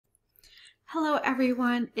Hello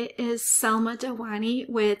everyone, it is Selma Dewani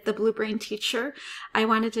with the Blue Brain Teacher. I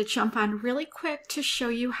wanted to jump on really quick to show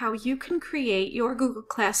you how you can create your Google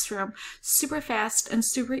Classroom super fast and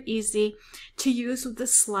super easy to use with the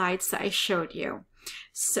slides that I showed you,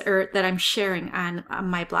 or that I'm sharing on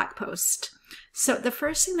my blog post. So the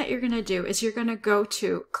first thing that you're going to do is you're going to go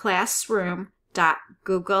to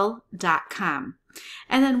classroom.google.com.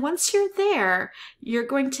 And then once you're there, you're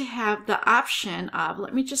going to have the option of,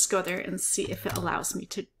 let me just go there and see if it allows me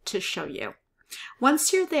to show you.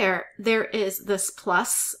 Once you're there, there is this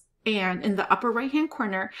plus, and in the upper right hand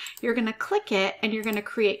corner, you're going to click it and you're going to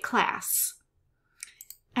create class.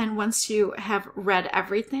 And once you have read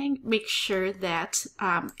everything, make sure that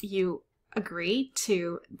you agree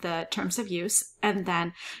to the terms of use, and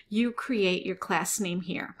then you create your class name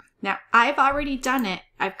here. Now, I've already done it.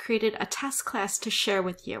 I've created a test class to share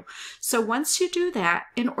with you. So once you do that,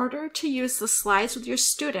 in order to use the slides with your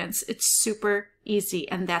students, it's super easy,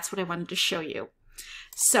 and that's what I wanted to show you.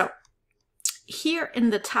 So here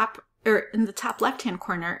in the top left-hand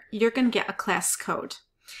corner, you're going to get a class code.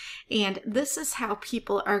 And this is how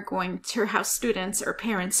how students or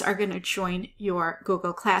parents are going to join your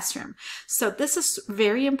Google Classroom. So this is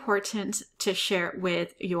very important to share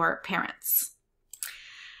with your parents.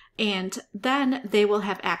 And then they will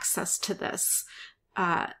have access to this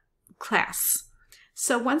class.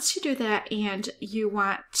 So once you do that and you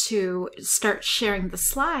want to start sharing the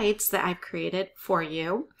slides that I've created for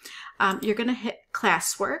you, you're going to hit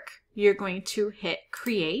classwork, you're going to hit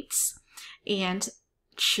create, and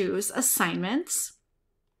choose assignments.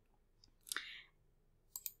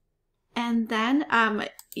 And then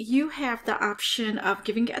you have the option of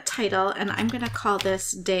giving it a title, and I'm going to call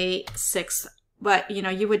this day 6. But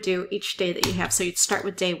you would do each day that you have. So you'd start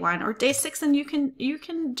with day 1 or day 6, and you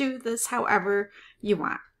can do this however you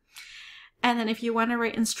want. And then if you want to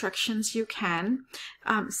write instructions, you can.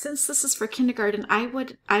 Since this is for kindergarten, I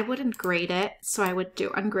wouldn't grade it, so I would do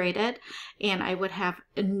ungraded, and I would have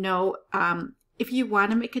no. If you want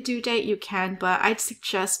to make a due date, you can, but I'd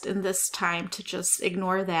suggest in this time to just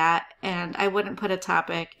ignore that, and I wouldn't put a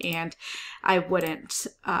topic, and I wouldn't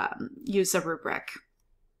use a rubric.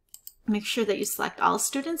 Make sure that you select all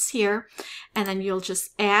students here, and then you'll just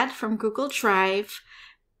add from Google Drive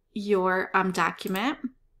your document.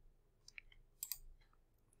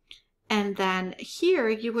 And then here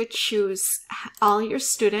you would choose all your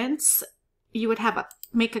students. You would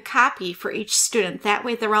make a copy for each student. That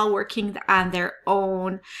way they're all working on their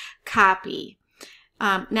own copy.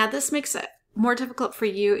 Now this makes it more difficult for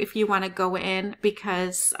you if you want to go in,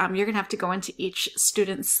 because you're going to have to go into each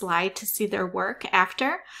student's slide to see their work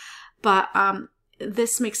after. But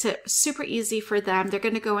this makes it super easy for them. They're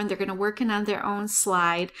going to go in, they're going to work in on their own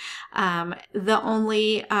slide. The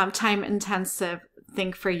only time-intensive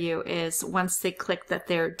thing for you is once they click that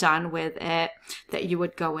they're done with it, that you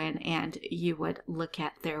would go in and you would look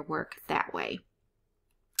at their work that way.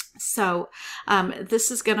 So this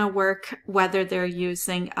is going to work whether they're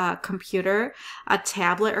using a computer, a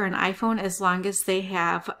tablet, or an iPhone, as long as they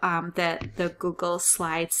have the Google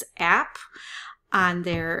Slides app on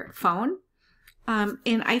their phone.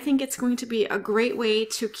 And I think it's going to be a great way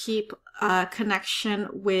to keep a connection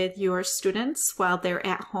with your students while they're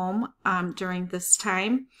at home during this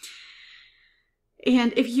time.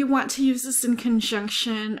 And if you want to use this in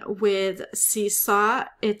conjunction with Seesaw,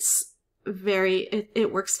 it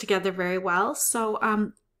works together very well. So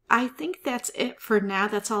I think that's it for now.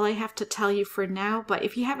 That's all I have to tell you for now. But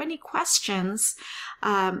if you have any questions,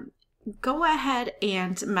 go ahead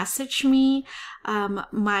and message me.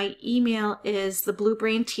 My email is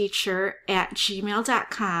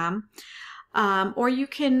thebluebrainteacher@gmail.com. Or you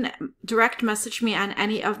can direct message me on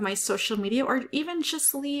any of my social media, or even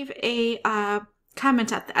just leave a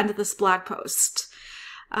comment at the end of this blog post.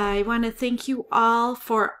 I want to thank you all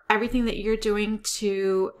for everything that you're doing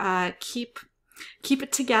to keep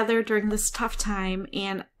it together during this tough time.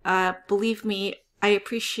 And believe me, I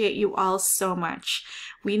appreciate you all so much.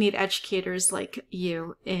 We need educators like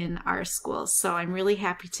you in our schools, so I'm really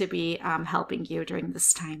happy to be helping you during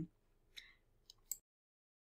this time.